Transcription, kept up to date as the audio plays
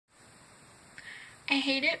I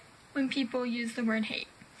hate it when people use the word hate.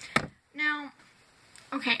 Now,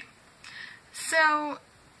 okay, so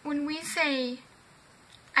when we say,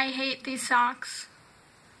 I hate these socks,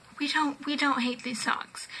 we don't hate these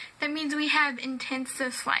socks. That means we have intense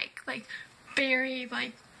dislike, like very,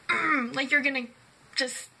 like you're gonna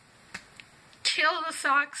just kill the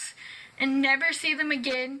socks and never see them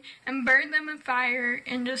again and burn them in fire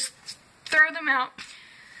and just throw them out.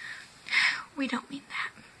 We don't mean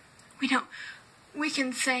that. We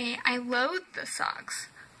can say, I loathe the socks.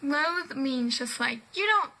 Loathe means just like,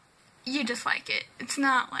 you dislike it. It's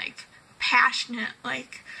not like passionate,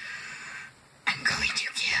 like, I'm going to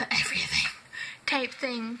kill everything type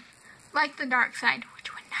thing. Like the dark side,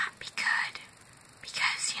 which would not be good.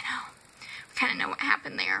 Because, we kind of know what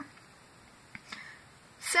happened there.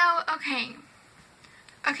 So,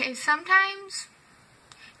 okay, sometimes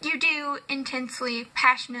you do intensely,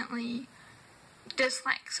 passionately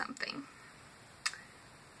dislike something.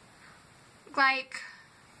 Like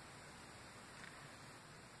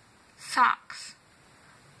socks.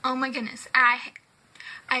 Oh my goodness, I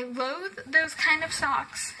loathe those kind of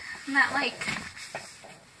socks that like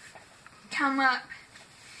come up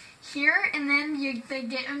here and then they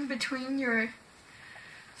get in between your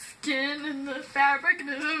skin and the fabric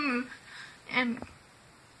and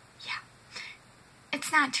yeah,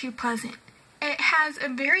 it's not too pleasant. It has a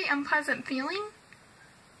very unpleasant feeling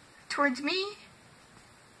towards me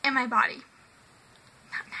and my body.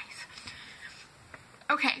 Not nice.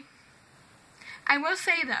 Okay, I will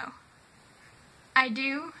say though, I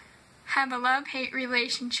do have a love-hate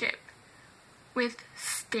relationship with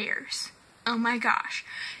stairs. Oh my gosh.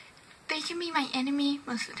 They can be my enemy.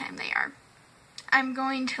 Most of the time they are. I'm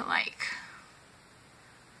going to like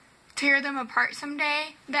tear them apart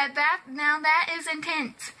someday. Now that is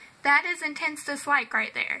intense. That is intense dislike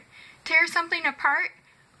right there. Tear something apart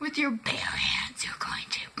with your bare hands. You're going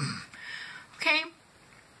to. Okay?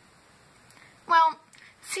 Well,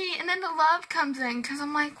 see, and then the love comes in, because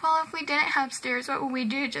I'm like, well, if we didn't have stairs, what would we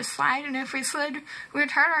do? Just slide? And if we slid, we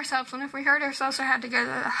would hurt ourselves. And if we hurt ourselves, we had to go to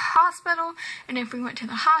the hospital. And if we went to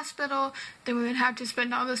the hospital, then we would have to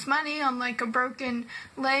spend all this money on, like, a broken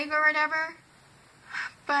leg or whatever.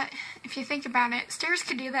 But if you think about it, stairs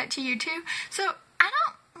could do that to you, too. So, I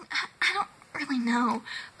don't really know.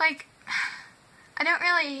 Like, I don't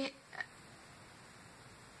really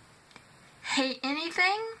hate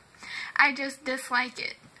anything. I just dislike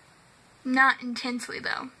it. Not intensely,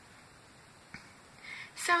 though.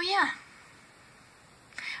 So, yeah.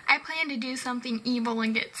 I plan to do something evil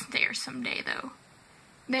and get stairs someday, though.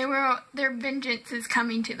 Their vengeance is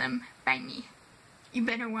coming to them by me. You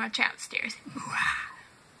better watch out, stairs.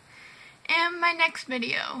 And my next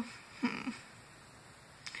video.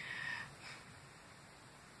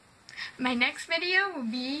 My next video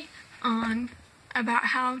will be on about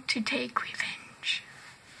how to take revenge.